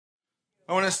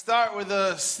I want to start with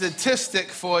a statistic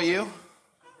for you.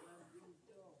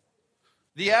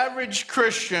 The average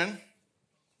Christian,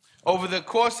 over the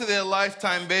course of their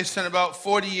lifetime, based on about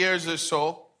 40 years or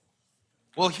so,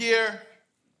 will hear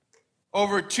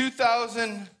over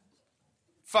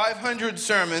 2,500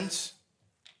 sermons,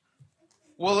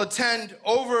 will attend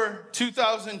over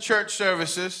 2,000 church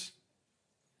services,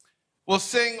 will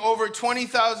sing over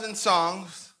 20,000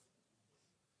 songs,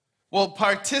 will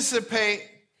participate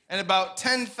in about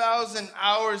 10,000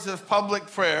 hours of public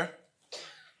prayer,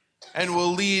 and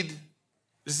will lead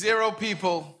 0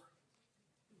 people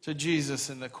to Jesus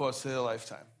in the course of their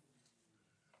lifetime.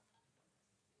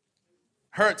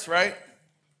 Hurts, right?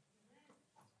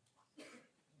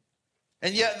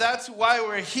 And yet that's why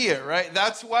we're here, right?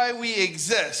 That's why we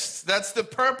exist. That's the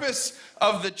purpose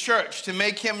of the church, to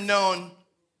make him known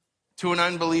to an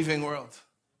unbelieving world.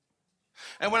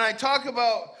 And when I talk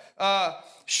about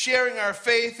sharing our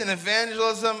faith in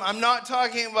evangelism, I'm not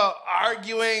talking about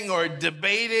arguing or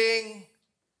debating.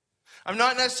 I'm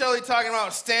not necessarily talking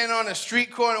about standing on a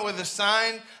street corner with a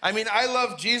sign. I mean, I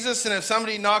love Jesus, and if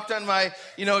somebody knocked on my,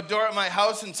 door at my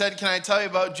house and said, "Can I tell you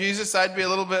about Jesus?" I'd be a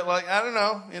little bit like, I don't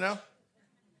know,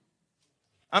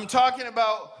 I'm talking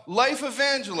about life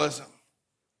evangelism.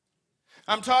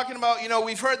 I'm talking about,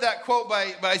 we've heard that quote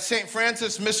by St.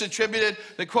 Francis, misattributed.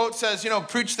 The quote says,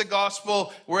 preach the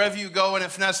gospel wherever you go, and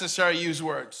if necessary, use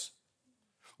words.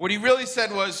 What he really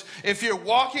said was, if you're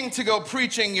walking to go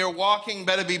preaching, your walking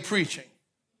better be preaching.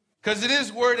 Because it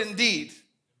is word and deed.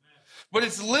 But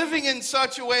it's living in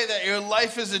such a way that your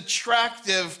life is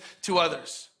attractive to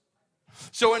others.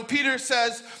 So when Peter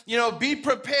says, be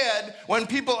prepared when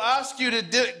people ask you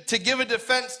to give a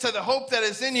defense to the hope that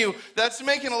is in you, that's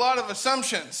making a lot of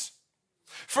assumptions.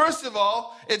 First of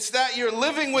all, it's that you're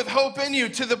living with hope in you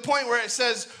to the point where it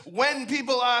says, when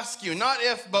people ask you, not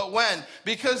if, but when,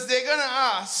 because they're going to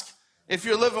ask if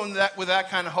you're living with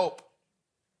that kind of hope.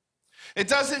 It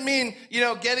doesn't mean,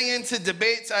 getting into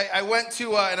debates. I went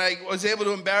to, and I was able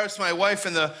to embarrass my wife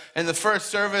in the first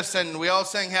service, and we all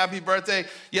sang happy birthday.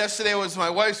 Yesterday was my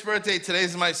wife's birthday.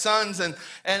 Today's my son's,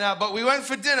 but we went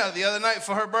for dinner the other night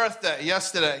for her birthday,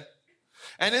 yesterday.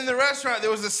 And in the restaurant, there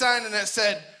was a sign, and it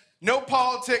said, "No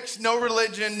politics, no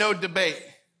religion, no debate."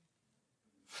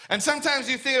 And sometimes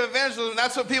you think of evangelism,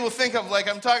 that's what people think of, like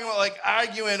I'm talking about like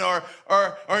arguing or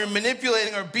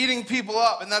manipulating or beating people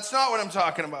up, and that's not what I'm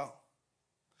talking about.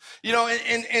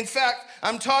 In fact,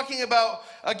 I'm talking about,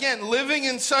 again, living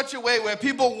in such a way where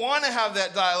people want to have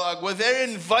that dialogue, where they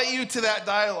invite you to that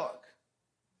dialogue.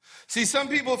 See, some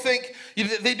people think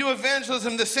they do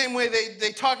evangelism the same way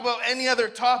they talk about any other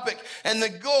topic, and the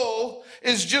goal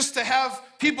is just to have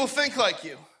people think like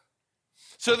you.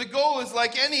 So the goal is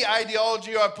like any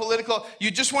ideology or political, you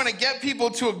just want to get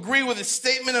people to agree with a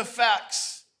statement of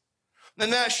facts.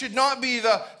 And that should not be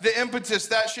the impetus.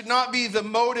 That should not be the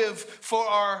motive for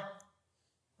our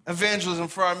evangelism,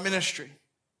 for our ministry.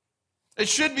 It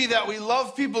should be that we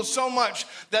love people so much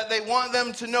that they want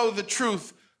them to know the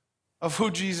truth of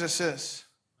who Jesus is.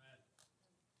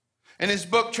 In his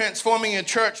book, Transforming a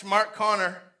Church, Mark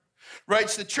Connor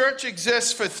writes, the church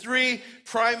exists for 3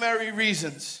 primary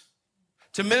reasons: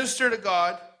 to minister to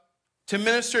God, to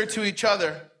minister to each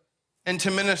other, and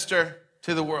to minister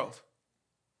to the world.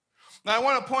 Now, I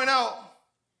want to point out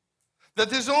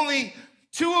that there's only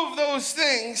 2 of those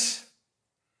things.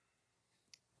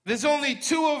 There's only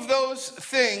 2 of those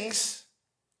things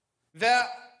that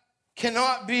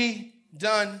cannot be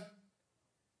done.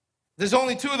 There's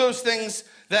only 2 of those things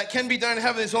that can be done in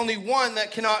heaven. There's only one that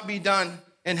cannot be done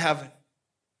in heaven.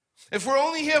 If we're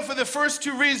only here for the first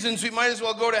 2 reasons, we might as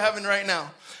well go to heaven right now.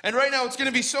 And right now, it's going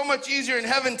to be so much easier in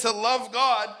heaven to love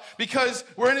God because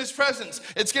we're in his presence.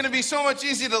 It's going to be so much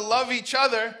easier to love each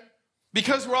other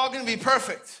because we're all going to be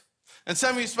perfect. And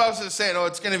some of you spouses are saying,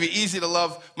 it's going to be easy to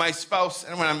love my spouse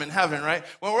and when I'm in heaven, right?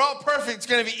 When we're all perfect, it's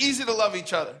going to be easy to love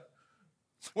each other.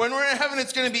 When we're in heaven,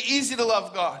 it's going to be easy to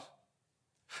love God.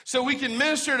 So we can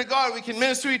minister to God, we can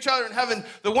minister to each other in heaven.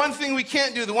 The one thing we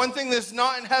can't do, the one thing that's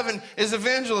not in heaven is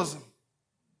evangelism.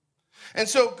 And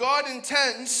so God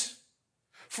intends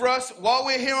for us, while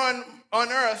we're here on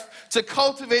earth, to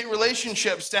cultivate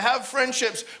relationships, to have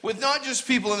friendships with not just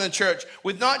people in the church,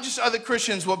 with not just other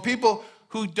Christians, but people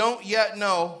who don't yet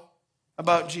know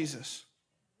about Jesus.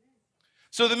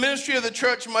 So the ministry of the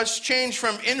church must change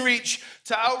from inreach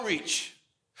to outreach.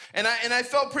 And I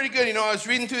felt pretty good. I was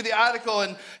reading through the article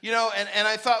and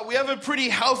I thought we have a pretty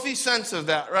healthy sense of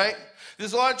that, right?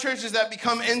 There's a lot of churches that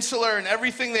become insular and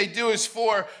everything they do is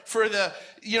for the,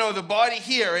 the body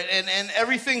here and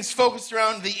everything's focused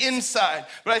around the inside.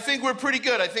 But I think we're pretty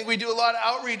good. I think we do a lot of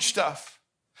outreach stuff.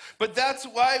 But that's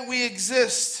why we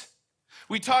exist.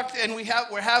 We talked, and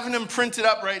we're having them printed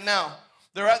up right now.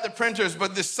 They're at the printers,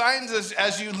 but the signs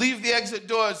as you leave the exit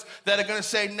doors that are going to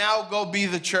say, now go be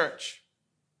the church.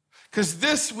 Because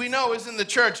this, we know, isn't the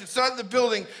church. It's not the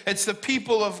building. It's the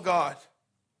people of God.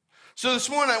 So this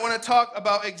morning, I want to talk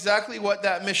about exactly what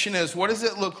that mission is. What does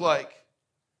it look like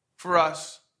for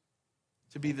us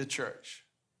to be the church?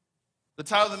 The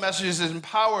title of the message is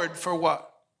Empowered for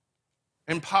What?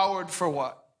 Empowered for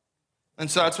what? And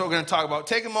so that's what we're going to talk about.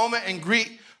 Take a moment and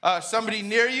greet somebody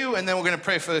near you, and then we're going to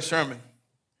pray for the sermon.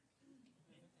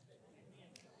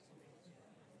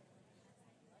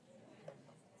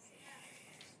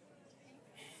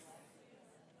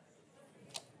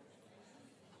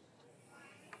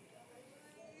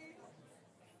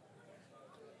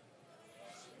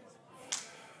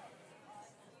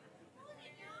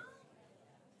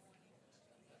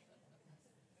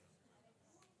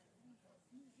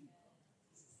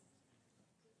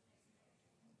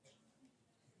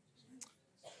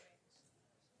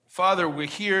 Father, we're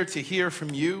here to hear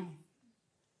from you,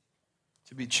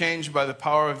 to be changed by the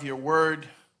power of your word,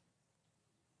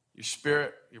 your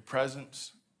spirit, your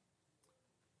presence.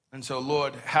 And so,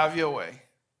 Lord, have your way.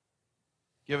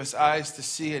 Give us eyes to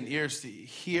see and ears to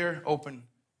hear. Open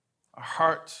our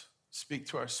hearts, speak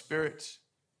to our spirits.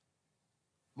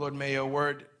 Lord, may your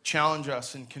word challenge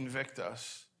us and convict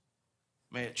us.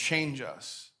 May it change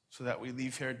us so that we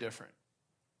leave here different,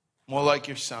 more like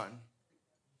your Son,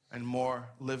 and more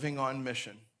living on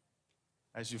mission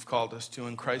as you've called us to.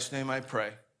 In Christ's name I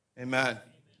pray. Amen.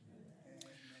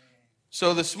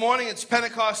 So this morning, it's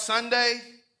Pentecost Sunday.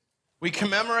 We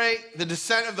commemorate the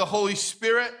descent of the Holy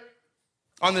Spirit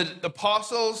on the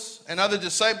apostles and other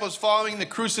disciples following the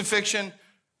crucifixion,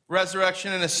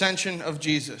 resurrection, and ascension of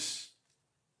Jesus.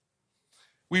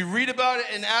 We read about it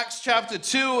in Acts chapter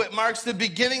 2. It marks the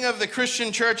beginning of the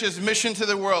Christian church's mission to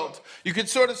the world. You could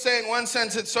sort of say in one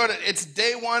sense, it's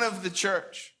day one of the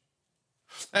church.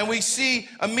 And we see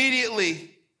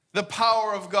immediately the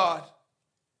power of God.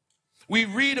 We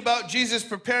read about Jesus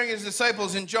preparing his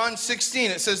disciples in John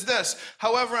 16. It says this,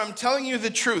 however, I'm telling you the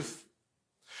truth.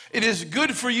 It is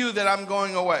good for you that I'm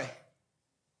going away.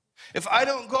 If I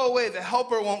don't go away, the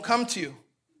helper won't come to you.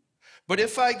 But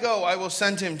if I go, I will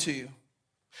send him to you.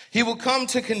 He will come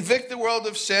to convict the world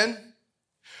of sin,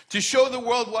 to show the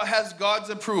world what has God's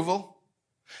approval,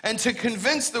 and to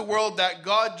convince the world that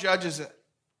God judges it.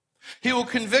 He will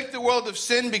convict the world of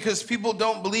sin because people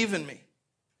don't believe in me.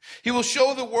 He will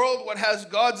show the world what has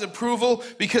God's approval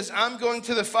because I'm going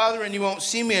to the Father and you won't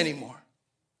see me anymore.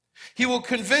 He will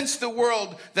convince the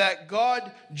world that God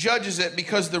judges it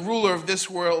because the ruler of this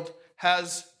world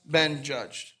has been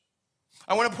judged.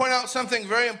 I want to point out something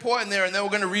very important there, and then we're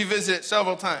going to revisit it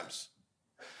several times.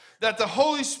 That the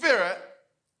Holy Spirit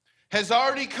has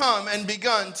already come and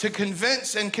begun to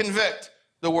convince and convict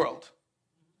the world.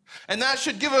 And that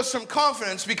should give us some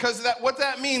confidence, because what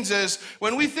that means is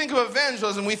when we think of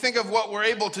evangelism, we think of what we're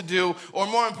able to do, or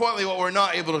more importantly, what we're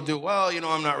not able to do. Well,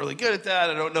 I'm not really good at that.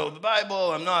 I don't know the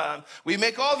Bible. We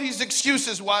make all these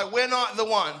excuses why we're not the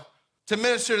one to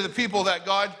minister to the people that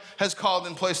God has called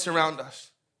and placed around us.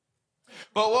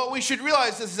 But what we should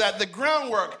realize is that the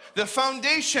groundwork, the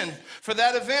foundation for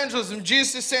that evangelism,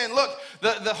 Jesus is saying, look,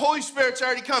 the Holy Spirit's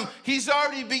already come. He's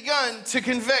already begun to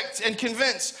convict and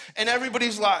convince in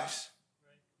everybody's lives.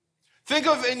 Think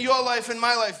of in your life and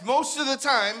my life, most of the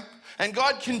time, and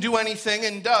God can do anything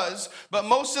and does, but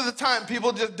most of the time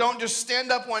people don't just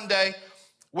stand up one day,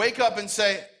 wake up and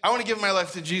say, I want to give my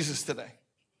life to Jesus today.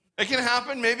 It can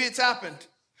happen. Maybe it's happened.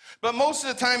 But most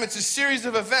of the time, it's a series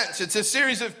of events. It's a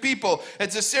series of people.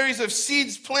 It's a series of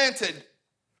seeds planted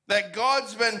that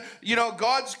God's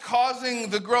causing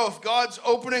the growth. God's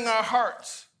opening our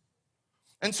hearts.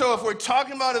 And so if we're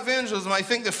talking about evangelism, I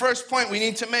think the first point we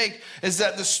need to make is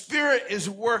that the Spirit is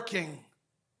working,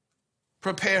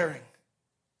 preparing.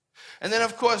 And then,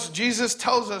 of course, Jesus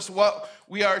tells us what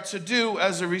we are to do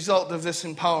as a result of this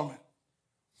empowerment.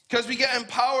 Because we get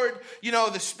empowered,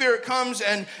 the Spirit comes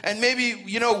and maybe,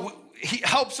 he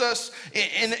helps us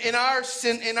in our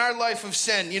sin, in our life of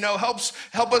sin,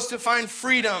 help us to find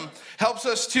freedom, helps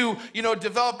us to,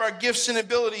 develop our gifts and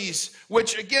abilities,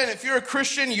 which again, if you're a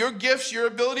Christian, your gifts, your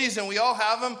abilities, and we all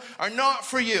have them, are not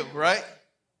for you, right?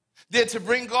 They're to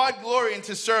bring God glory and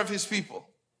to serve his people.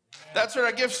 That's what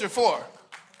our gifts are for.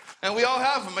 And we all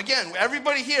have them. Again,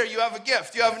 everybody here, you have a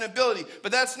gift, you have an ability,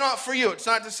 but that's not for you. It's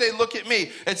not to say, look at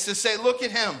me. It's to say, look at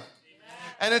him. Amen.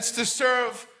 And it's to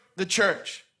serve the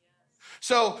church.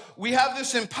 So we have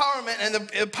this empowerment, and the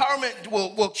empowerment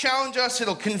will challenge us.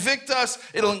 It'll convict us.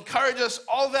 It'll encourage us.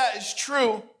 All that is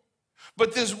true.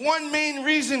 But there's one main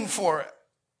reason for it.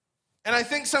 And I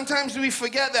think sometimes we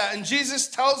forget that. And Jesus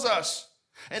tells us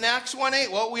in Acts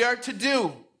 1:8 what we are to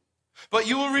do. But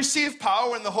you will receive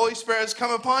power when the Holy Spirit has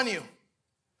come upon you.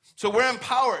 So we're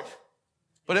empowered.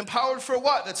 But empowered for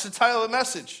what? That's the title of the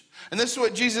message. And this is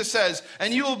what Jesus says.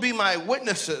 And you will be my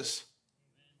witnesses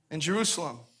in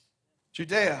Jerusalem,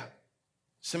 Judea,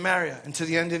 Samaria, and to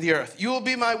the end of the earth. You will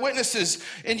be my witnesses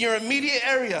in your immediate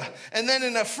area, and then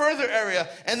in a further area.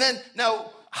 And then,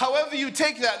 now, however you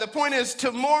take that, the point is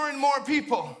to more and more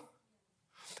people.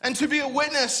 And to be a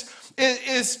witness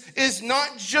is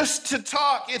not just to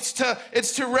talk, it's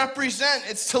to represent,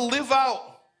 it's to live out.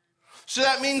 So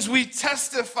that means we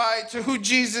testify to who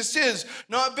Jesus is,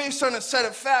 not based on a set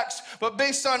of facts, but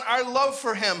based on our love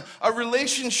for him, a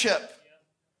relationship.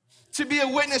 To be a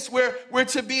witness, we're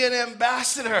to be an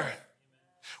ambassador.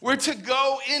 We're to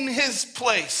go in his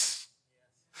place.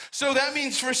 So that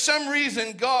means for some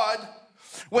reason, God,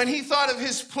 when he thought of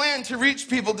his plan to reach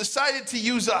people, decided to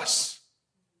use us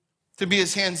to be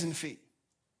his hands and feet.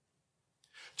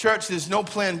 Church, there's no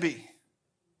plan B.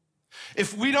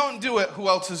 If we don't do it, who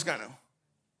else is going to?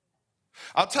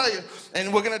 I'll tell you,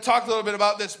 and we're going to talk a little bit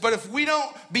about this, but if we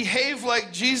don't behave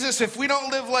like Jesus, if we don't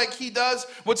live like he does,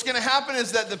 what's going to happen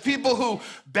is that the people who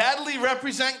badly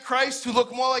represent Christ, who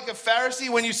look more like a Pharisee,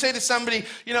 when you say to somebody,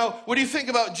 what do you think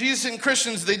about Jesus and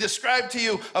Christians? They describe to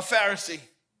you a Pharisee,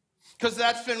 because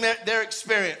that's been their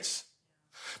experience.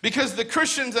 Because the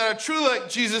Christians that are true like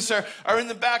Jesus are in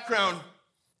the background.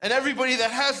 And everybody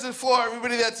that has the floor,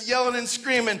 everybody that's yelling and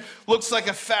screaming looks like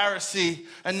a Pharisee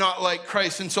and not like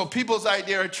Christ. And so people's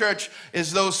idea of church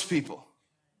is those people.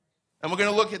 And we're going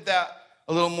to look at that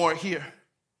a little more here.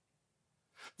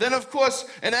 Then, of course,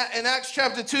 in Acts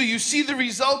chapter 2, you see the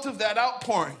result of that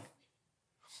outpouring.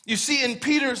 You see in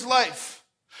Peter's life.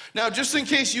 Now, just in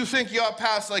case you think your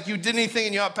past, like you did anything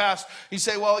in your past, you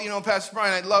say, well, Pastor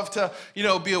Brian, I'd love to,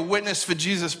 be a witness for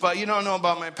Jesus, but you don't know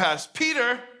about my past.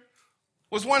 Peter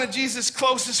was one of Jesus'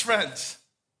 closest friends.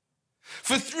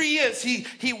 For 3 years,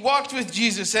 he walked with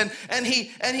Jesus and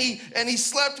he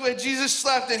slept where Jesus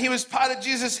slept, and he was part of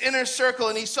Jesus' inner circle,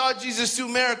 and he saw Jesus do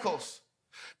miracles.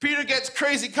 Peter gets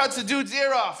crazy, cuts a dude's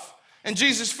ear off, and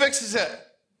Jesus fixes it,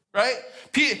 right?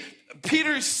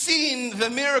 Peter's seen the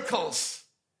miracles.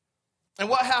 And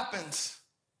what happens?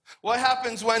 What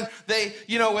happens when they,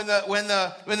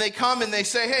 when they come and they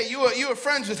say, hey, you were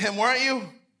friends with him, weren't you?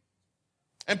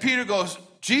 And Peter goes,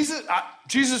 Jesus?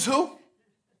 Jesus who?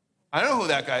 I don't know who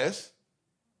that guy is.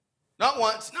 Not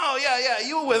once. No, yeah,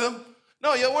 you were with him.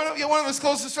 No, you're one of his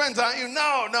closest friends, aren't you?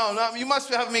 No, you must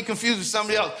be having me confused with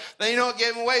somebody else. Then you know what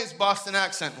gave him away? His Boston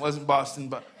accent. It wasn't Boston,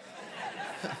 but.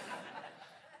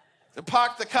 To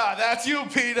park the car. That's you,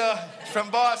 Peter, from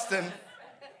Boston.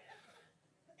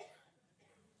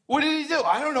 What did he do?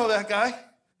 I don't know that guy.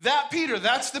 That Peter,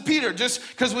 that's the Peter. Just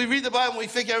because we read the Bible and we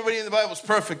think everybody in the Bible is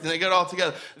perfect and they get it all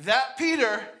together. That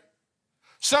Peter,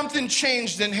 something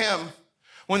changed in him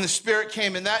when the Spirit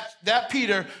came. And that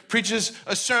Peter preaches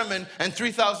a sermon and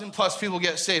 3,000 plus people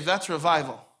get saved. That's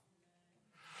revival.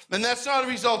 And that's not a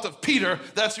result of Peter.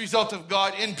 That's a result of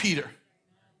God in Peter.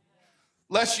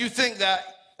 Lest you think that,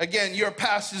 again, your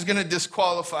past is going to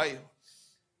disqualify you.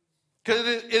 Because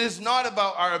it is not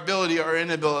about our ability or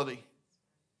inability.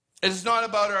 It is not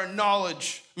about our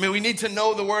knowledge. I mean, we need to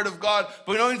know the Word of God,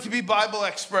 but we don't need to be Bible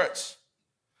experts.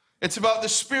 It's about the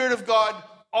Spirit of God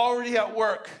already at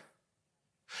work.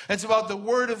 It's about the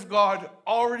Word of God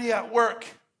already at work.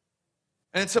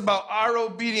 And it's about our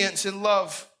obedience and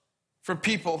love for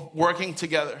people working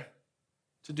together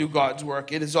to do God's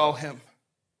work. It is all him.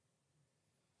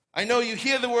 I know you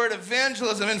hear the word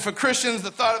evangelism, and for Christians, the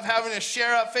thought of having to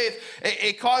share our faith,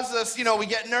 it causes us, we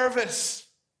get nervous.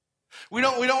 We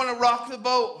don't want to rock the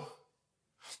boat.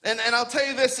 And I'll tell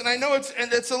you this, and I know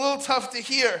it's a little tough to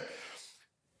hear.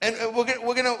 And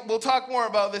we'll talk more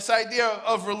about this idea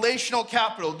of relational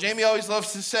capital. Jamie always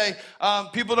loves to say,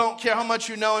 people don't care how much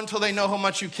you know until they know how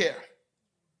much you care.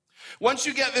 Once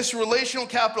you get this relational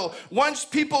capital, once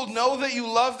people know that you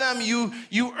love them,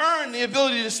 you earn the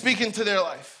ability to speak into their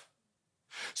life.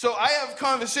 So I have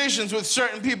conversations with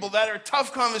certain people that are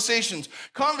tough conversations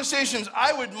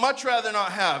I would much rather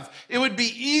not have. It would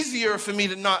be easier for me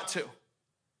to not to,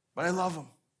 but I love them.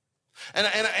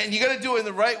 And you got to do it in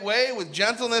the right way with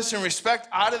gentleness and respect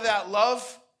out of that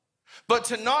love. But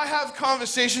to not have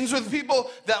conversations with people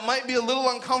that might be a little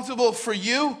uncomfortable for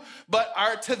you, but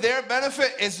are to their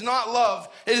benefit, is not love.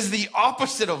 It is the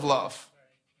opposite of love.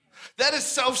 That is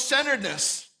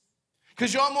self-centeredness.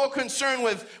 Because you're more concerned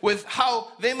with how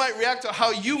they might react or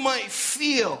how you might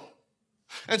feel.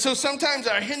 And so sometimes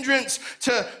our hindrance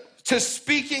to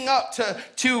speaking up,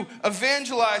 to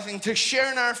evangelizing, to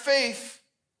sharing our faith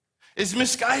is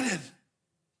misguided.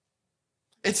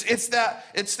 It's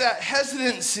that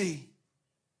hesitancy,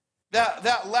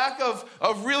 that lack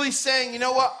of really saying, you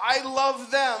know what, I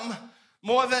love them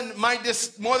more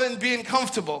than being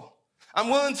comfortable. I'm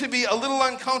willing to be a little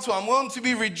uncomfortable. I'm willing to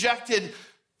be rejected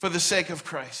for the sake of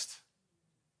Christ.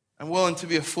 I'm willing to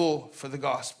be a fool for the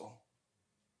gospel.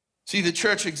 See, the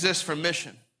church exists for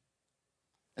mission.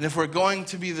 And if we're going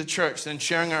to be the church, then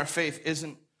sharing our faith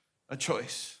isn't a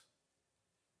choice.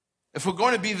 If we're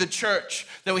going to be the church,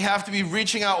 then we have to be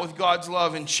reaching out with God's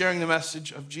love and sharing the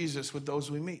message of Jesus with those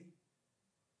we meet.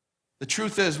 The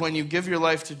truth is, when you give your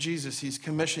life to Jesus, he's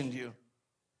commissioned you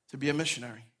to be a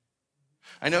missionary.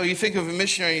 I know you think of a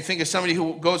missionary, you think of somebody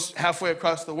who goes halfway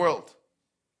across the world.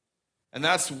 And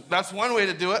that's one way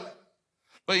to do it.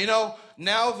 But you know,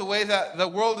 now the way that the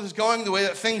world is going, the way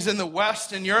that things in the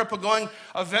West and Europe are going,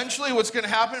 eventually what's going to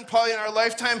happen, probably in our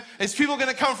lifetime, is people are going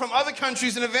to come from other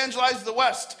countries and evangelize the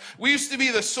West. We used to be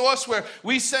the source where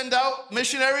we send out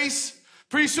missionaries.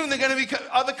 Pretty soon they're going to be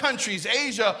other countries,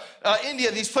 Asia,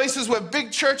 India, these places where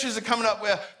big churches are coming up,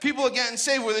 where people are getting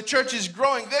saved, where the church is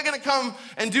growing. They're going to come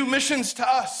and do missions to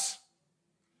us.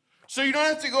 So you don't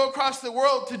have to go across the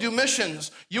world to do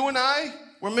missions. You and I,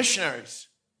 we're missionaries.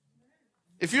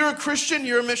 If you're a Christian,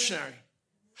 you're a missionary.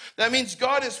 That means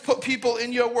God has put people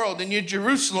in your world, in your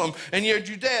Jerusalem, in your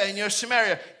Judea, in your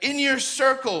Samaria, in your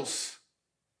circles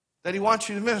that he wants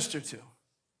you to minister to.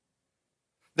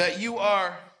 That you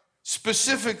are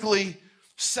specifically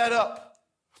set up,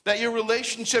 that your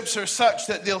relationships are such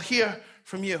that they'll hear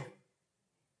from you.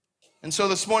 And so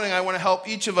this morning, I want to help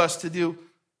each of us to do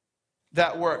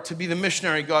that work, to be the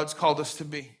missionary God's called us to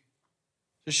be,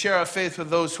 to share our faith with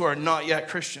those who are not yet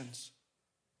Christians.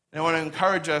 And I want to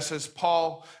encourage us as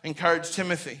Paul encouraged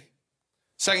Timothy.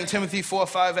 2 Timothy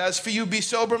 4:5, as for you, be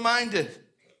sober-minded,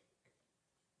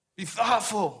 be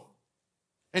thoughtful,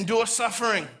 endure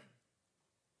suffering.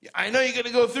 I know you're going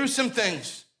to go through some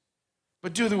things,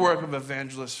 but do the work of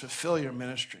evangelists, fulfill your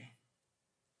ministry.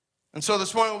 And so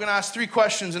this morning we're going to ask 3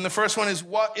 questions, and the first one is,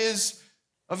 what is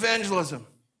evangelism?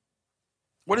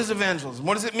 What is evangelism?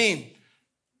 What does it mean?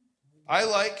 I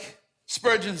like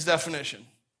Spurgeon's definition.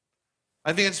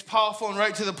 I think it's powerful and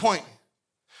right to the point. It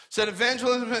said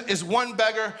evangelism is one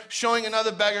beggar showing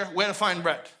another beggar where to find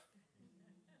bread.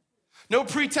 No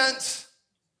pretense.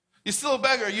 You're still a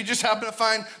beggar. You just happen to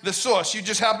find the source. You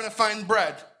just happen to find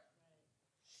bread.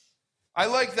 I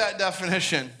like that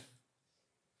definition.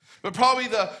 But probably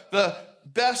the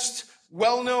best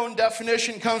well-known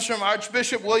definition comes from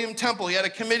Archbishop William Temple. He had a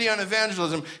committee on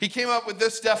evangelism. He came up with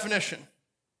this definition.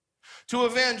 To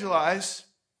evangelize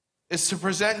is to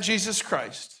present Jesus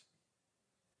Christ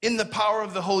in the power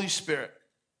of the Holy Spirit,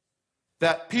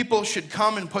 that people should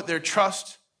come and put their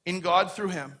trust in God through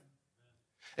him,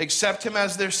 accept him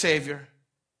as their Savior,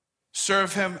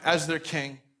 serve him as their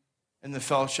King in the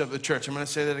fellowship of the church. I'm going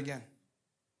to say that again.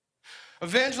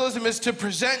 Evangelism is to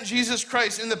present Jesus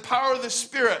Christ in the power of the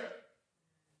Spirit,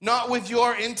 not with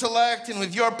your intellect and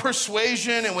with your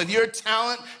persuasion and with your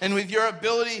talent and with your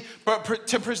ability, but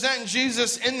to present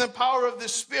Jesus in the power of the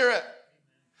Spirit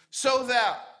so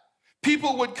that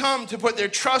people would come to put their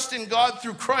trust in God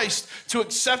through Christ, to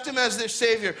accept him as their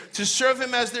Savior, to serve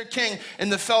him as their King in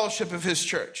the fellowship of his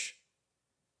church.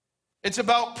 It's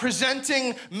about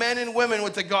presenting men and women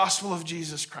with the gospel of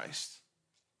Jesus Christ.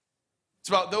 It's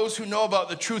about those who know about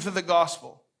the truth of the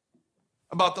gospel,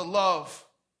 about the love,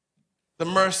 the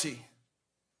mercy,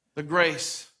 the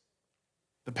grace,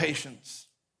 the patience,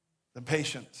 the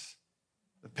patience,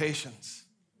 the patience,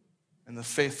 and the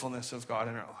faithfulness of God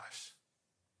in our lives.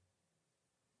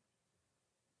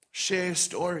 Share your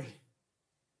story.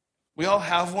 We all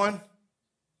have one.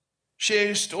 Share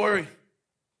your story.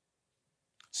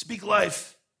 Speak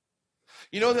life.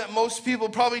 You know that most people,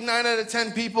 probably 9 out of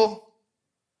 10 people,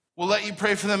 will let you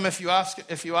pray for them if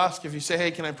you say,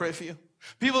 hey, can I pray for you?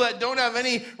 People that don't have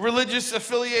any religious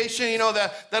affiliation, you know,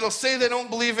 that'll say they don't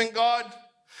believe in God.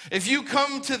 If you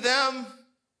come to them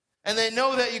and they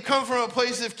know that you come from a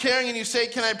place of caring and you say,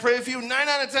 can I pray for you? 9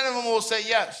 out of 10 of them will say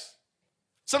yes.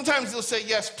 Sometimes they'll say,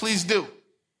 yes, please do.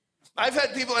 I've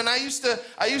had people, and I used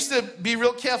to be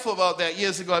real careful about that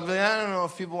years ago. I'd be like, I don't know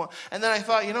if people want. And then I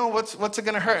thought, you know, what's it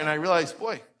going to hurt? And I realized,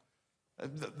 boy,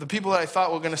 the people that I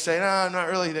thought were going to say, no, I'm not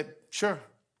really that sure.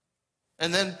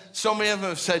 And then so many of them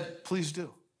have said, please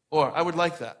do. Or I would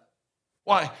like that.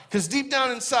 Why? Because deep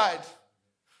down inside,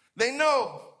 they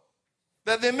know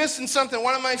that they're missing something.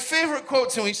 One of my favorite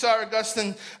quotes, and we saw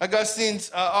Augustine's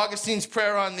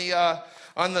prayer on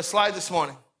the slide this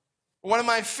morning. One of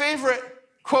my favorite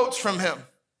quotes from him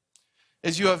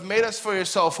is, you have made us for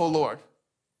yourself, O Lord,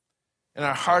 and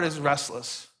our heart is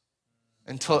restless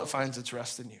until it finds its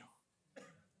rest in you.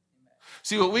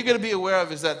 See, what we got to be aware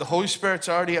of is that the Holy Spirit's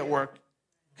already at work,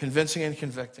 convincing and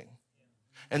convicting.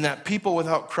 And that people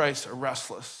without Christ are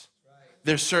restless.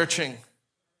 They're searching.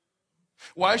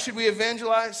 Why should we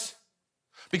evangelize?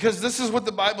 Because this is what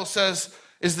the Bible says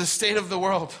is the state of the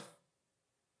world.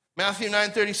 Matthew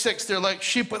 9:36, they're like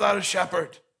sheep without a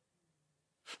shepherd.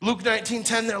 Luke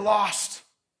 19:10, they're lost.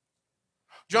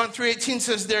 John 3:18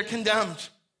 says they're condemned.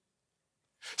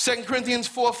 2 Corinthians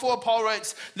 4:4, Paul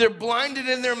writes, they're blinded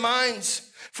in their minds.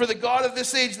 For the God of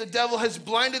this age, the devil, has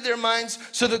blinded their minds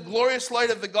so the glorious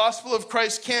light of the gospel of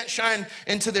Christ can't shine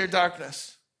into their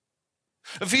darkness.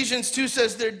 Ephesians 2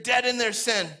 says they're dead in their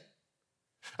sin.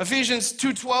 Ephesians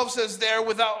 2:12 says they're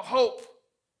without hope.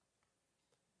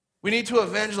 We need to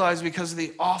evangelize because of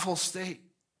the awful state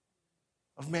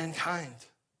of mankind.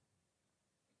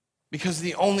 Because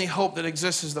the only hope that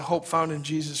exists is the hope found in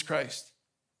Jesus Christ.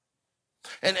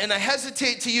 And I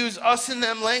hesitate to use us and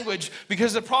them language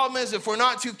because the problem is if we're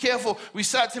not too careful, we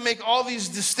start to make all these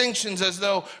distinctions as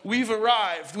though we've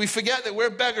arrived. We forget that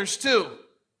we're beggars too.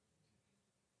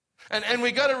 And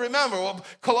we got to remember,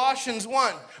 Colossians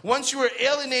 1, once you were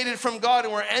alienated from God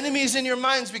and were enemies in your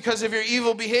minds because of your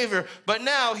evil behavior, but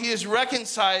now he has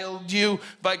reconciled you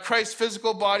by Christ's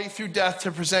physical body through death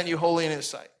to present you holy in his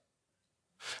sight.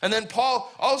 And then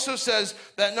Paul also says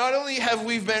that not only have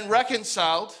we been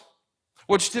reconciled,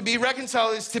 which to be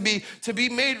reconciled is to be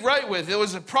made right with. There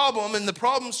was a problem and the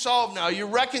problem's solved now. You're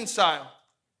reconciled.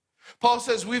 Paul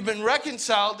says we've been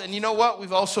reconciled, and you know what?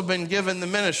 We've also been given the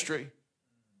ministry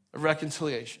of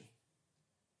reconciliation.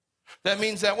 That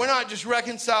means that we're not just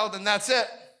reconciled and that's it.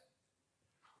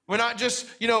 We're not just,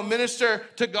 minister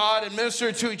to God and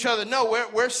minister to each other. No,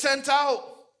 we're sent out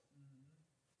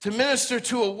to minister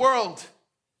to a world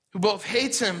who both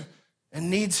hates him and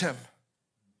needs him.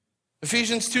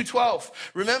 Ephesians 2:12,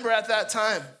 remember at that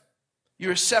time, you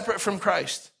were separate from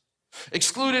Christ,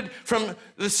 excluded from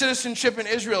the citizenship in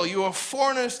Israel. You were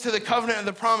foreigners to the covenant of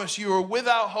the promise. You were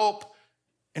without hope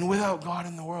and without God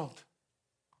in the world.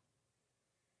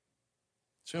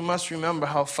 So we must remember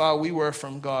how far we were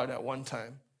from God at one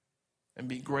time and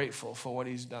be grateful for what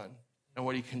he's done and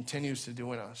what he continues to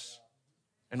do in us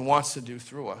and wants to do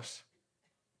through us.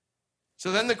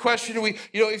 So then the question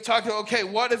we've talked about, okay,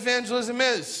 what evangelism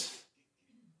is.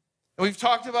 And we've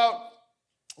talked about,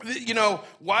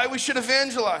 why we should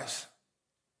evangelize.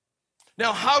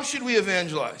 Now, how should we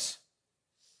evangelize?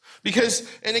 Because,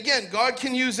 and again, God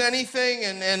can use anything,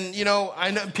 and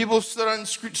I know people stood on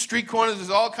street corners. There's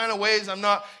all kind of ways. I'm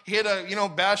not here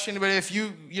to, bash anybody.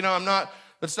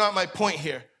 That's not my point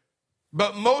here.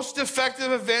 But most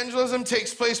effective evangelism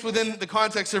takes place within the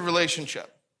context of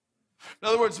relationship. In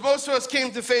other words, most of us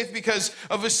came to faith because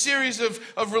of a series of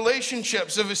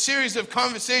relationships, of a series of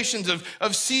conversations,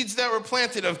 of seeds that were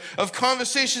planted, of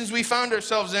conversations we found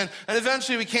ourselves in, and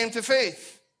eventually we came to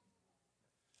faith.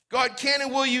 God can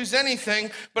and will use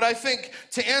anything, but I think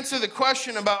to answer the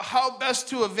question about how best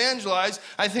to evangelize,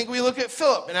 I think we look at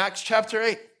Philip in Acts chapter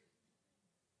 8.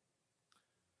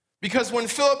 Because when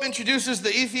Philip introduces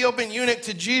the Ethiopian eunuch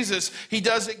to Jesus, he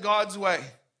does it God's way.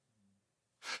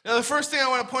 Now, the first thing I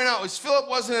want to point out is Philip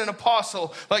wasn't an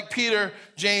apostle like Peter,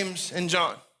 James, and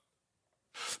John.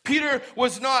 Peter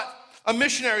was not a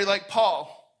missionary like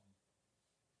Paul.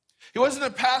 He wasn't a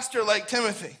pastor like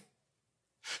Timothy.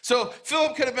 So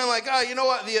Philip could have been like, you know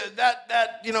what,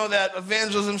 that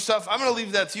evangelism stuff, I'm going to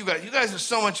leave that to you guys. You guys are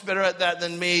so much better at that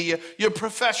than me. You're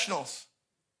professionals.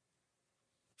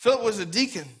 Philip was a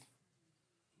deacon.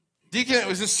 Deacon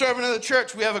was a servant of the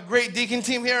church. We have a great deacon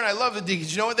team here, and I love the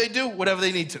deacons. You know what they do? Whatever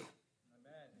they need to. Amen.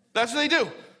 That's what they do.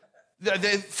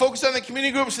 They focus on the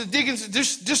community groups. The deacons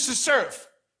just to serve.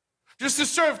 Just to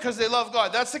serve because they love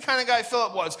God. That's the kind of guy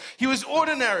Philip was. He was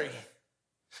ordinary.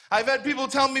 I've had people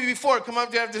tell me before, come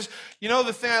up to you after this,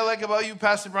 the thing I like about you,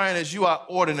 Pastor Brian, is you are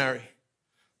ordinary.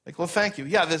 Like, well, thank you.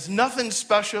 Yeah, there's nothing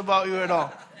special about you at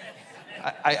all.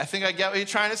 I think I get what you're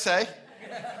trying to say.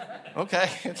 Okay,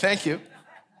 thank you.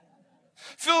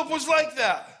 Philip was like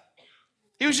that.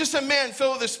 He was just a man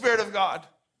filled with the Spirit of God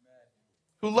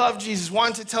who loved Jesus,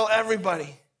 wanted to tell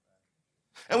everybody.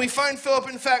 And we find Philip,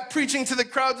 in fact, preaching to the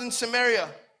crowds in Samaria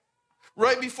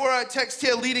right before our text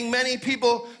here, leading many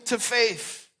people to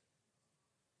faith.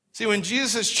 See, when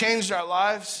Jesus has changed our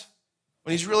lives,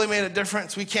 when he's really made a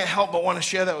difference, we can't help but want to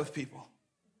share that with people.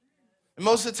 And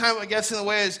most of the time what gets in the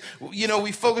way is,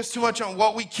 we focus too much on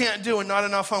what we can't do and not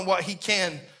enough on what he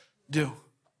can do.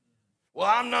 Well,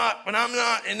 I'm not,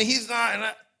 and he's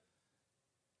not.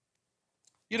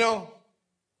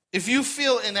 If you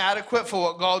feel inadequate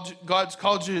for what God's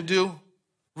called you to do,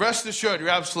 rest assured, you're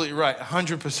absolutely right,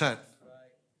 100%.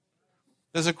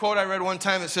 There's a quote I read one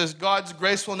time that says, God's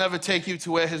grace will never take you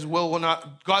to where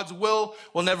God's will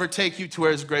never take you to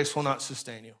where his grace will not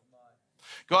sustain you.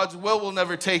 God's will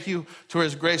never take you to where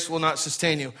his grace will not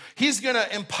sustain you. He's going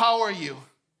to empower you.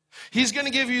 He's going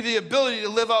to give you the ability to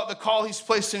live out the call he's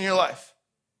placed in your life.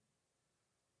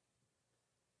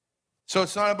 So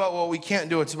it's not about what we can't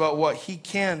do, it's about what he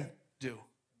can do.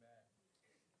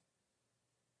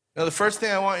 Now, the first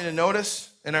thing I want you to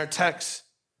notice in our text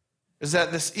is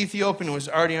that this Ethiopian was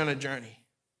already on a journey.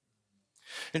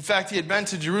 In fact, he had been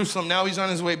to Jerusalem. Now he's on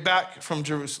his way back from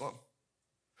Jerusalem.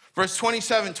 Verse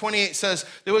 27, 28 says,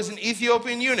 there was an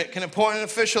Ethiopian eunuch, an important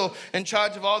official in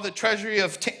charge of all the treasury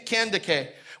of Kandake,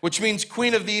 which means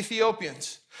queen of the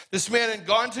Ethiopians. This man had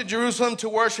gone to Jerusalem to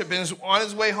worship, and on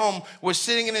his way home was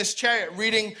sitting in his chariot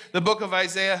reading the book of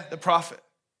Isaiah the prophet.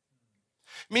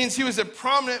 It means he was a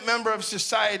prominent member of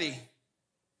society.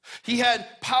 He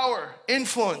had power,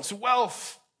 influence,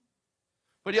 wealth,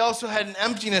 but he also had an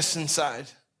emptiness inside.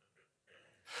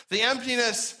 The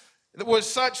emptiness was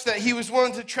such that he was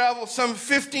willing to travel some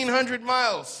 1,500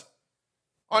 miles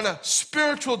on a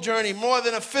spiritual journey more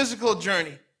than a physical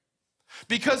journey,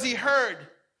 because he heard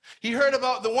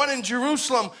about the one in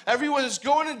Jerusalem. Everyone is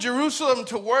going to Jerusalem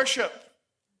to worship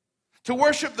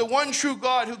the one true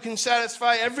God who can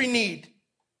satisfy every need,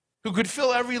 who could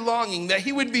fill every longing, that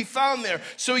he would be found there.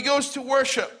 So he goes to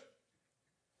worship,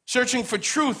 searching for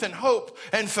truth and hope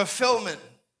and fulfillment.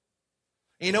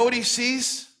 You know what he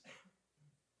sees?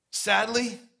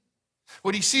 Sadly,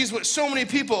 what he sees with so many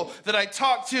people that I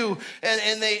talk to,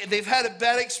 and they've had a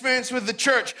bad experience with the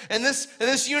church. And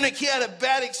this eunuch, he had a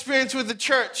bad experience with the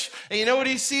church. And you know what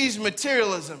he sees?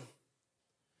 Materialism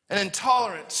and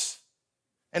intolerance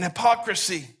and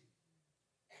hypocrisy.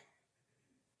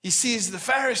 He sees the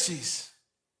Pharisees.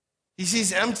 He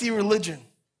sees empty religion.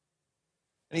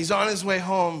 And he's on his way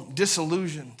home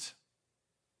disillusioned,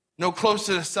 no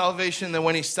closer to salvation than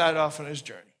when he started off on his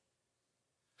journey.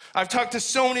 I've talked to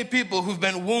so many people who've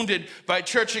been wounded by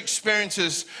church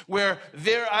experiences where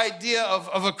their idea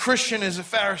of a Christian is a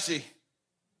Pharisee,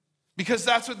 because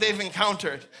that's what they've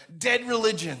encountered. Dead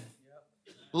religion,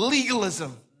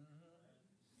 legalism,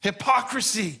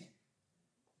 hypocrisy.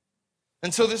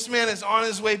 And so this man is on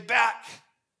his way back.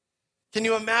 Can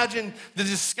you imagine the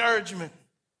discouragement?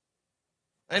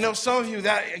 I know some of you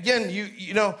that, again,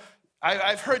 you know,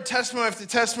 I've heard testimony after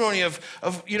testimony of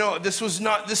this is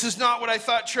not what I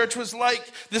thought church was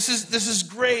like. This is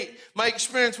great. My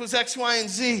experience was X, Y, and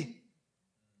Z.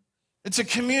 It's a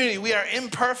community. We are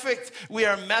imperfect. We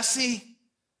are messy,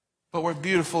 but we're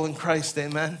beautiful in Christ.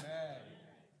 Amen.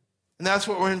 And that's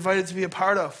what we're invited to be a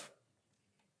part of.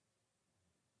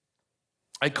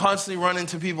 I constantly run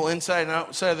into people inside and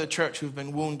outside of the church who've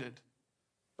been wounded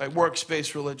by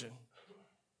works-based religion,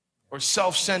 or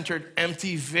self-centered,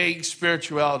 empty, vague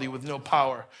spirituality with no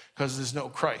power because there's no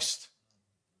Christ.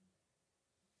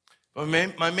 But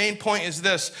my main point is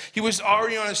this. He was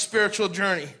already on a spiritual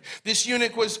journey. This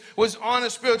eunuch was on a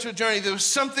spiritual journey. There was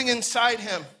something inside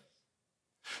him.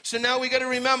 So now we got to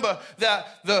remember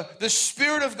that the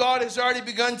Spirit of God has already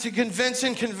begun to convince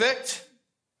and convict,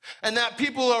 and that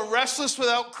people are restless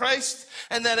without Christ,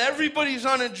 and that everybody's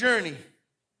on a journey.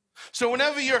 So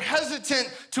whenever you're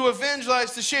hesitant to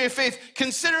evangelize, to share your faith,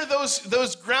 consider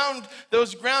those ground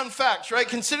facts, right?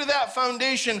 Consider that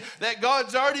foundation that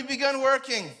God's already begun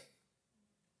working.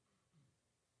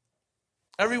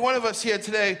 Every one of us here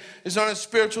today is on a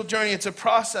spiritual journey. It's a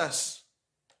process.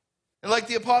 And like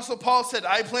the Apostle Paul said,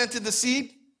 I planted the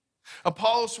seed,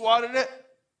 Apollos watered it,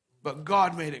 but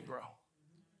God made it grow.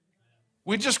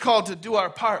 We're just called to do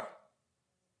our part,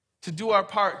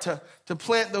 to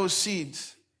plant those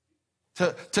seeds.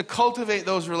 To cultivate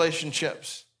those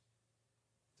relationships,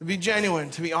 to be genuine,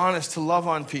 to be honest, to love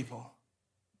on people.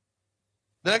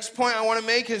 The next point I want to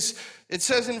make is, it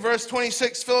says in verse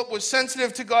 26, Philip was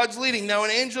sensitive to God's leading. Now an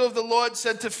angel of the Lord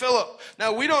said to Philip.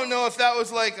 Now we don't know if that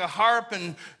was like a harp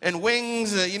and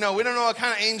wings. We don't know what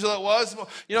kind of angel it was.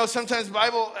 Sometimes the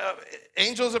Bible,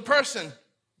 angel's a person.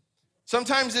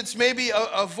 Sometimes it's maybe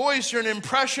a voice or an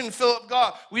impression Philip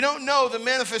got. We don't know the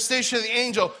manifestation of the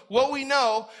angel. What we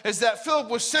know is that Philip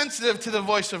was sensitive to the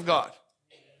voice of God.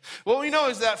 What we know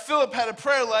is that Philip had a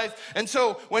prayer life, and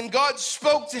so when God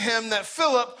spoke to him, that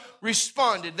Philip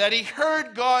responded, that he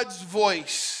heard God's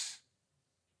voice.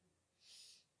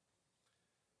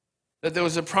 That there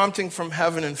was a prompting from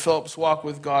heaven, and Philip's walk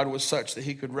with God was such that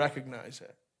he could recognize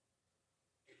it.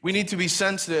 We need to be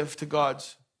sensitive to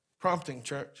God's prompting,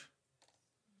 church.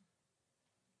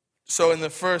 So in the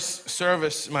first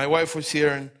service, my wife was here,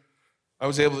 and I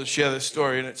was able to share this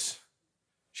story. And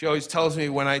she always tells me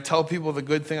when I tell people the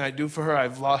good thing I do for her, I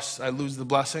lose the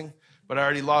blessing. but I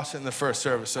already lost it in the first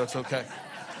service, so it's okay.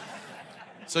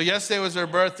 So yesterday was her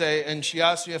birthday, and she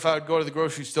asked me if I would go to the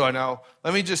grocery store. Now,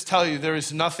 let me just tell you, there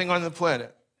is nothing on the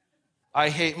planet I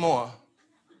hate more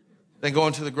than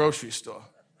going to the grocery store.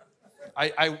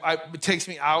 It takes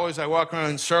me hours. I walk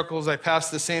around in circles. I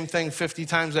pass the same thing 50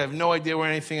 times. I have no idea where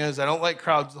anything is. I don't like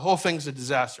crowds. The whole thing's a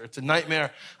disaster. It's a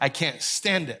nightmare. I can't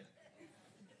stand it.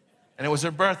 And it was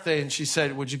her birthday, and she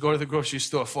said, would you go to the grocery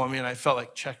store for me? And I felt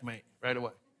like checkmate right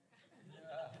away.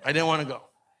 I didn't want to go,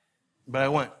 but I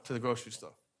went to the grocery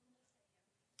store.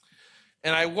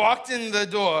 And I walked in the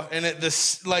door, and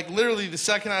literally the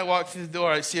second I walked through the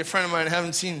door, I see a friend of mine I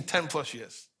haven't seen in 10 plus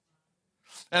years.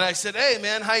 And I said, hey,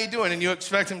 man, how you doing? And you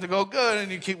expect him to go, good.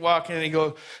 And you keep walking, and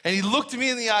he looked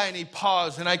me in the eye, and he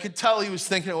paused. And I could tell he was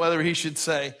thinking whether he should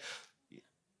say.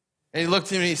 And he looked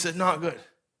at me, and he said, not good.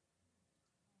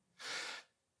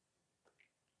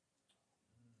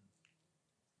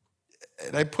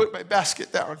 And I put my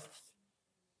basket down.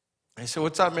 I said,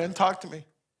 what's up, man? Talk to me.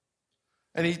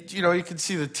 And you could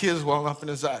see the tears welling up in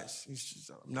his eyes. He's just,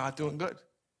 I'm not doing good.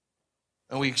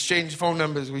 And we exchanged phone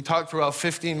numbers. We talked for about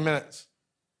 15 minutes.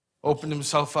 Opened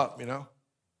himself up, And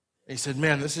he said,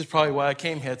 man, this is probably why I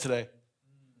came here today.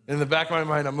 In the back of my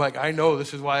mind, I'm like, I know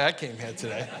this is why I came here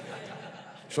today.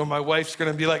 So my wife's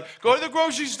going to be like, go to the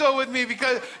grocery store with me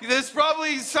because there's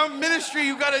probably some ministry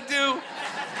you got to do.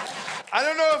 I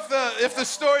don't know if the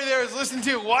story there is listen to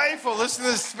your wife or listen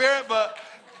to the Spirit, but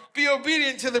be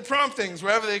obedient to the promptings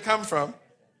wherever they come from.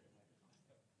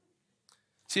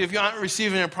 See, if you aren't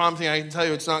receiving a prompting, I can tell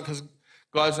you it's not because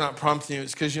God's not prompting you.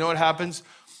 It's because you know what happens?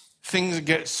 Things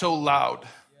get so loud.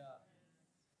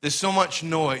 There's so much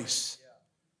noise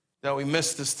that we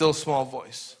miss the still small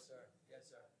voice.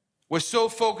 We're so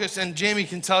focused, and Jamie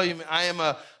can tell you, I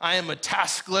am a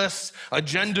task list,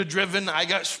 agenda-driven. I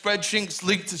got spreadsheets,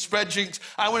 linked to spreadsheets.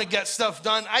 I want to get stuff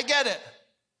done. I get it.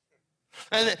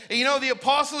 And the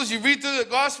apostles, you read through the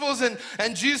Gospels, and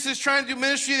Jesus is trying to do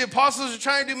ministry. The apostles are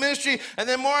trying to do ministry. And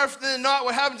then more often than not,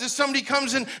 what happens is somebody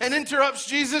comes in and interrupts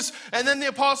Jesus. And then the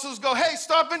apostles go, hey,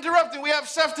 stop interrupting. We have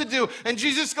stuff to do. And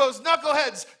Jesus goes,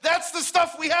 knuckleheads, that's the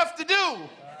stuff we have to do.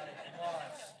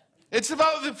 It's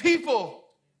about the people.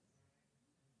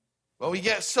 But we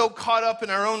get so caught up in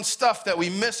our own stuff that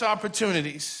we miss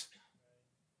opportunities.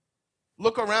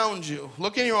 Look around you.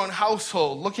 Look in your own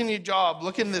household. Look in your job.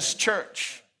 Look in this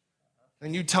church.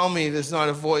 And you tell me there's not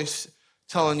a voice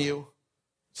telling you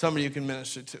somebody you can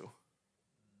minister to.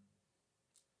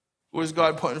 Who has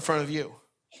God put in front of you?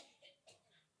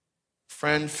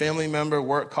 Friend, family member,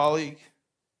 work colleague?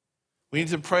 We need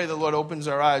to pray the Lord opens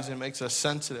our eyes and makes us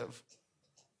sensitive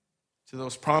to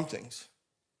those promptings.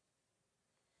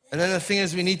 And then the thing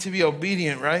is, we need to be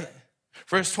obedient, right?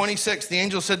 Verse 26, the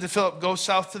angel said to Philip, go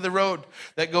south to the road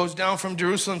that goes down from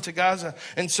Jerusalem to Gaza.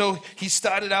 And so he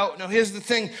started out. Now, here's the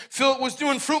thing. Philip was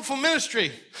doing fruitful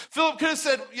ministry. Philip could have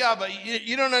said, yeah, but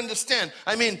you don't understand.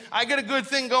 I mean, I got a good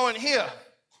thing going here.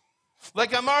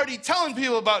 Like, I'm already telling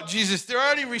people about Jesus. They're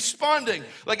already responding.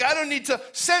 Like, I don't need to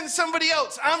send somebody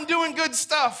else. I'm doing good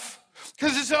stuff.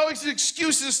 Because there's always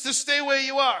excuses to stay where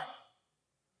you are.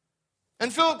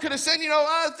 And Philip could have said,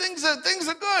 things are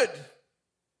good.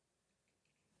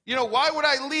 Why would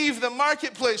I leave the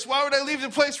marketplace? Why would I leave the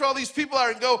place where all these people are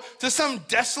and go to some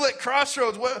desolate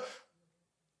crossroads?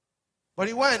 But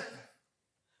he went.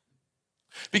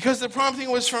 Because the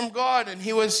prompting was from God and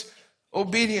he was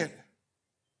obedient.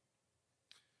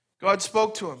 God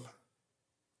spoke to him.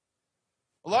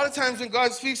 A lot of times when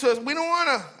God speaks to us, we don't want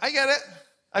to. I get it.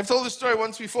 I've told this story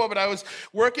once before, but I was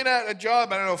working at a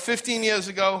job, 15 years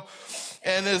ago.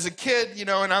 And as a kid,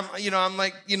 and I'm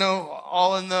like,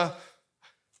 all in the,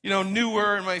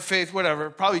 newer in my faith, whatever,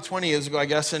 probably 20 years ago, I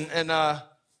guess. And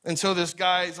so this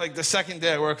guy's like the second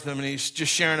day I work with him, and he's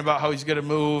just sharing about how he's going to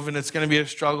move and it's going to be a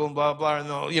struggle and blah, blah. And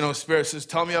the, Spirit says,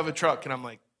 tell me you have a truck. And I'm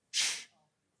like,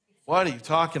 what are you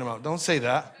talking about? Don't say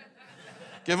that.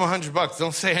 Give him $100.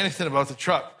 Don't say anything about the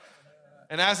truck.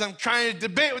 And as I'm trying to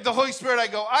debate with the Holy Spirit, I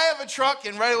go, I have a truck.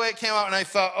 And right away it came out and I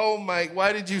thought, oh my,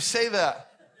 why did you say that?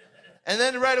 And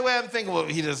then right away I'm thinking, well,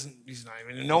 he's not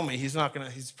even going to know me.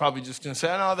 He's probably just going to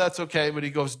say, no, that's okay. But he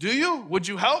goes, do you? Would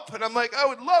you help? And I'm like, I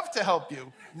would love to help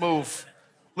you move,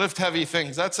 lift heavy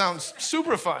things. That sounds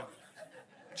super fun.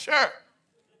 Sure.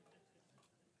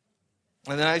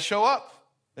 And then I show up.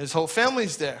 His whole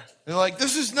family's there. And they're like,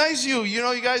 this is nice you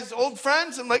guys old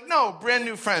friends? I'm like, no, brand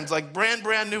new friends, like brand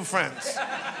new friends.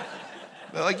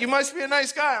 They're like, you must be a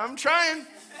nice guy. I'm trying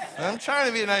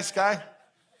to be a nice guy.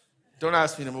 Don't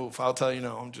ask me to move. I'll tell you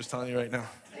no. I'm just telling you right now.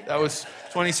 That was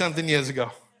 20-something years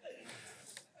ago.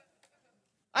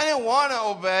 I didn't want to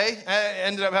obey. I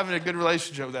ended up having a good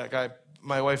relationship with that guy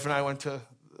my wife and I went to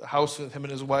the house with him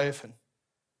and his wife.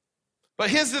 But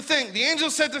here's the thing. The angel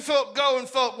said to Philip, go, and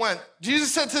Philip went.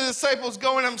 Jesus said to the disciples,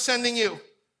 go and I'm sending you.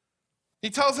 He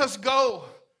tells us, go,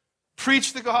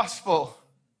 preach the gospel,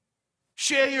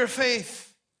 share your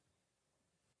faith.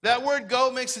 That word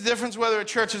go makes a difference whether a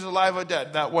church is alive or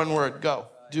dead. That one word, go.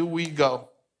 Do we go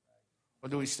or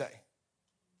do we stay?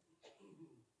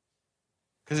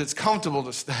 Because it's comfortable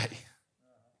to stay.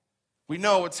 We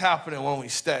know what's happening when we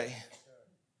stay.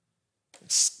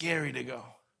 It's scary to go.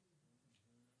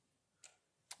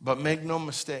 But make no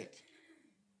mistake,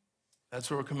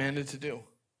 that's what we're commanded to do.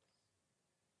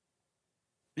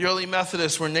 The early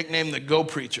Methodists were nicknamed the go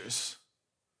preachers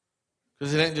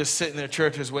because they didn't just sit in their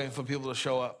churches waiting for people to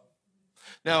show up.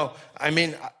 Now, I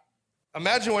mean,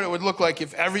 imagine what it would look like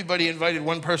if everybody invited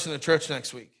one person to church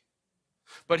next week.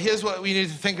 But here's what we need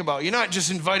to think about. You're not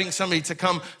just inviting somebody to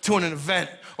come to an event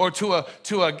or to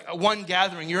a one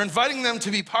gathering. You're inviting them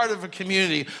to be part of a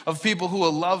community of people who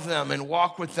will love them and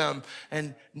walk with them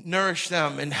and nourish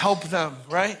them and help them,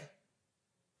 right?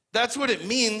 That's what it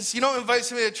means. You don't invite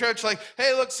somebody to church like,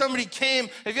 hey, look, somebody came.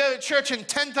 If you have a church and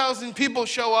 10,000 people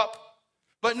show up,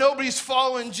 but nobody's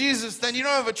following Jesus, then you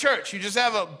don't have a church. You just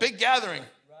have a big gathering.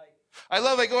 Right.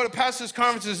 I go to pastors'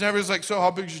 conferences and everybody's like, so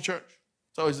how big is your church?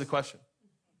 It's always the question.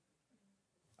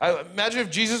 Imagine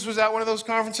if Jesus was at one of those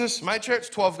conferences. My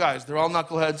church, 12 guys. They're all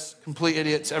knuckleheads, complete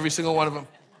idiots, every single one of them.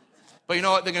 But you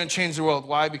know what? They're going to change the world.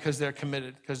 Why? Because they're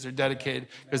committed, because they're dedicated,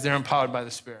 because they're empowered by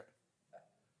the Spirit.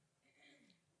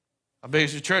 How big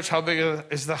is your church? How big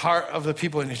is the heart of the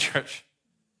people in your church?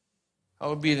 How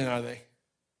obedient are they?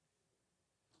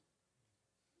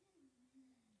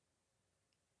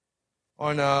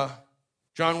 On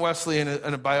John Wesley, in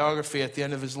a biography at the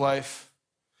end of his life,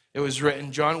 it was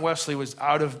written, John Wesley was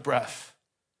out of breath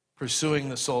pursuing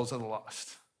the souls of the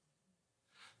lost.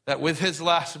 That with his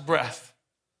last breath,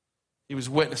 he was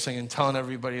witnessing and telling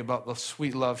everybody about the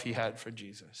sweet love he had for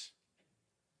Jesus.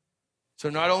 So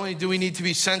not only do we need to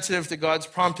be sensitive to God's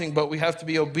prompting, but we have to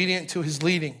be obedient to his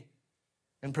leading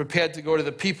and prepared to go to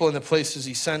the people and the places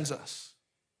he sends us.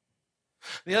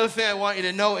 The other thing I want you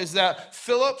to know is that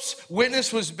Philip's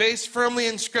witness was based firmly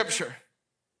in Scripture.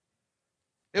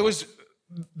 It was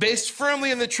based firmly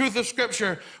in the truth of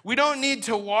Scripture. We don't need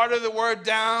to water the word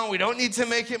down. We don't need to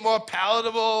make it more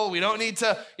palatable. We don't need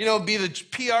to, be the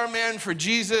PR man for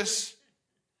Jesus.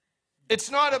 It's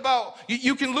not about,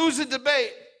 you can lose a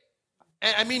debate.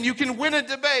 You can win a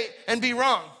debate and be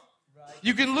wrong. Right.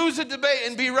 You can lose a debate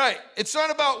and be right. It's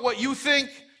not about what you think,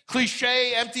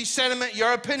 cliche, empty sentiment,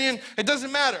 your opinion. It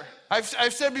doesn't matter. I've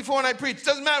said before when I preach, it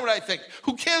doesn't matter what I think.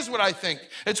 Who cares what I think?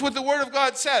 It's what the Word of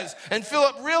God says. And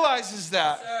Philip realizes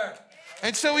that. Yes,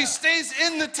 and so he stays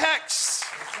in the text.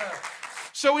 Yes,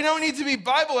 so we don't need to be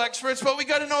Bible experts, but we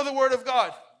got to know the Word of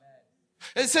God.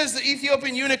 Amen. It says the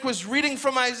Ethiopian eunuch was reading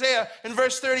from Isaiah in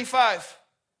verse 35.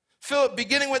 Philip,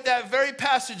 beginning with that very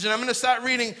passage, and I'm going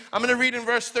to read in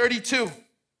verse 32.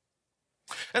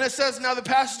 And it says, now the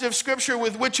passage of Scripture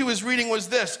with which he was reading was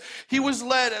this. He was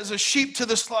led as a sheep to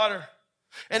the slaughter,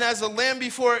 and as a lamb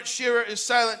before its shearer is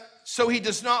silent, so he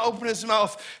does not open his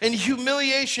mouth. In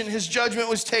humiliation, his judgment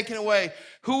was taken away.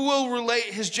 Who will relate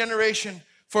his generation?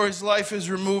 For his life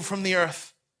is removed from the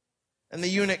earth. And the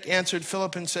eunuch answered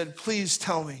Philip and said, please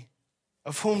tell me,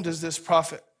 of whom does this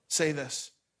prophet say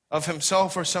this? Of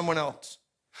himself or someone else?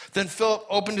 Then Philip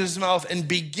opened his mouth, and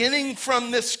beginning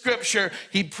from this scripture,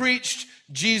 he preached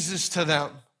Jesus to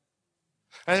them.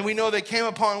 And we know they came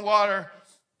upon water,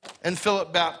 and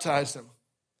Philip baptized them.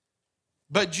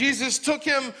 But Jesus took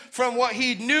him from what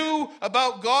he knew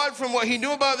about God, from what he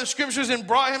knew about the scriptures, and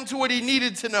brought him to what he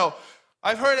needed to know.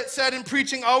 I've heard it said in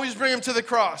preaching, always bring him to the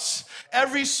cross.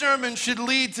 Every sermon should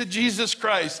lead to Jesus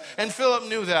Christ, and Philip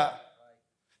knew that.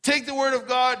 Take the word of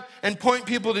God and point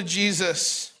people to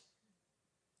Jesus.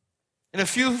 In a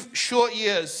few short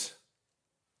years,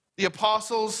 the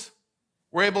apostles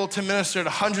were able to minister to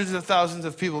hundreds of thousands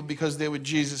of people because they were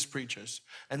Jesus preachers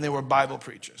and they were Bible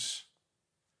preachers.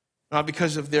 Not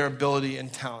because of their ability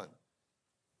and talent,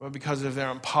 but because of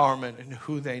their empowerment and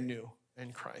who they knew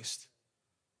in Christ.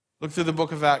 Look through the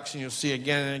book of Acts and you'll see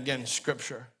again and again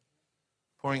Scripture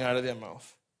pouring out of their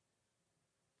mouth.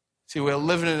 See, we're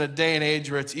living in a day and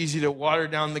age where it's easy to water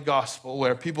down the gospel,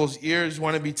 where people's ears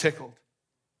want to be tickled.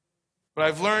 But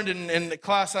I've learned in the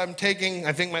class I'm taking,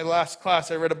 I think my last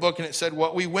class, I read a book and it said,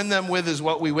 what we win them with is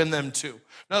what we win them to. In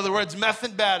other words,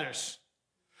 method matters.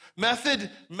 Method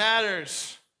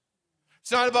matters.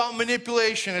 It's not about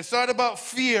manipulation. It's not about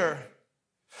fear.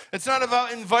 It's not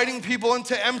about inviting people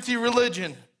into empty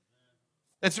religion.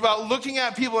 It's about looking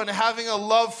at people and having a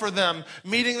love for them,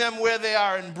 meeting them where they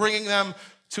are and bringing them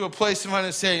to a place of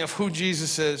understanding of who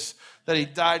Jesus is, that he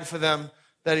died for them,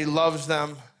 that he loves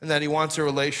them, and that he wants a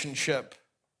relationship.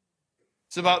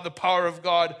 It's about the power of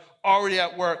God already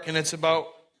at work, and it's about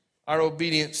our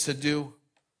obedience to do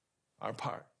our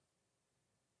part.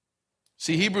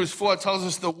 See, Hebrews 4 tells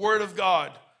us the word of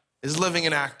God is living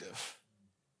and active,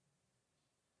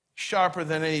 sharper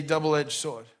than any double-edged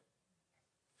sword.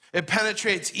 It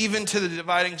penetrates even to the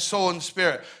dividing soul and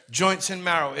spirit, joints and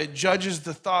marrow. It judges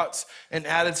the thoughts and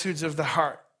attitudes of the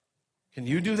heart. Can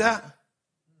you do that?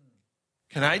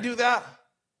 Can I do that?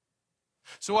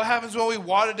 So what happens when we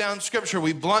water down Scripture?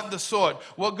 We blunt the sword.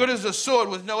 What good is a sword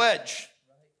with no edge?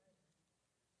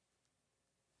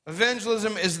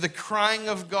 Evangelism is the crying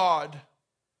of God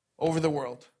over the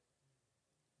world.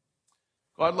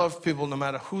 God loves people no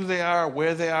matter who they are,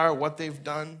 where they are, what they've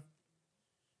done,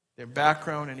 their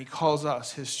background, and he calls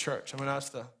us, his church. I'm going to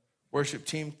ask the worship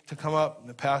team to come up and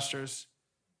the pastors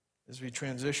as we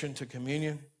transition to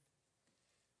communion.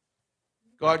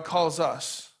 God calls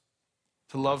us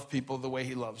to love people the way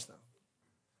he loves them.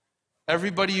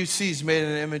 Everybody you see is made in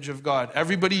an image of God.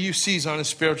 Everybody you see is on a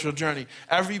spiritual journey.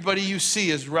 Everybody you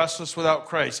see is restless without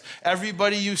Christ.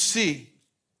 Everybody you see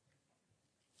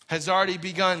has already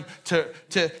begun to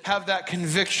have that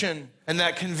conviction and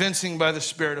that convincing by the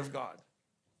Spirit of God.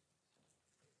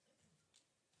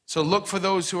 So look for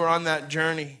those who are on that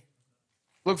journey.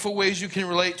 Look for ways you can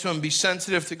relate to them. Be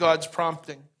sensitive to God's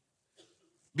prompting.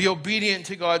 Be obedient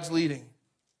to God's leading.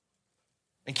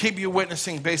 And keep your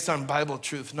witnessing based on Bible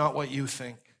truth, not what you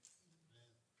think.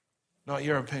 Not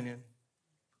your opinion,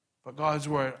 but God's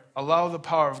word. Allow the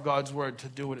power of God's word to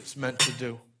do what it's meant to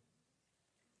do.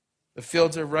 The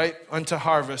fields are ripe unto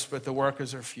harvest, but the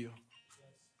workers are few.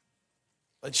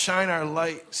 Let's shine our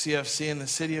light, CFC, in the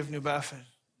city of New Bedford.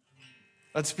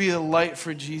 Let's be the light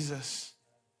for Jesus.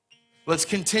 Let's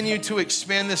continue to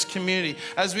expand this community.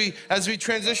 As we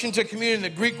transition to community,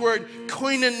 the Greek word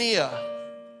koinonia,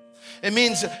 it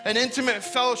means an intimate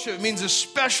fellowship. It means a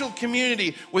special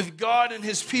community with God and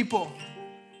his people.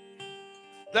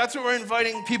 That's what we're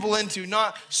inviting people into,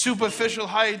 not superficial,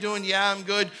 how you doing? Yeah, I'm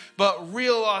good. But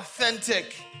real,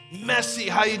 authentic, messy,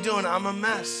 how you doing? I'm a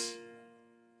mess.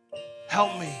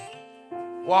 Help me.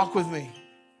 Walk with me.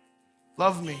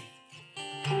 Love me.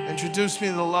 Introduce me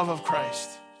to the love of Christ.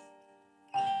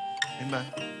 Amen.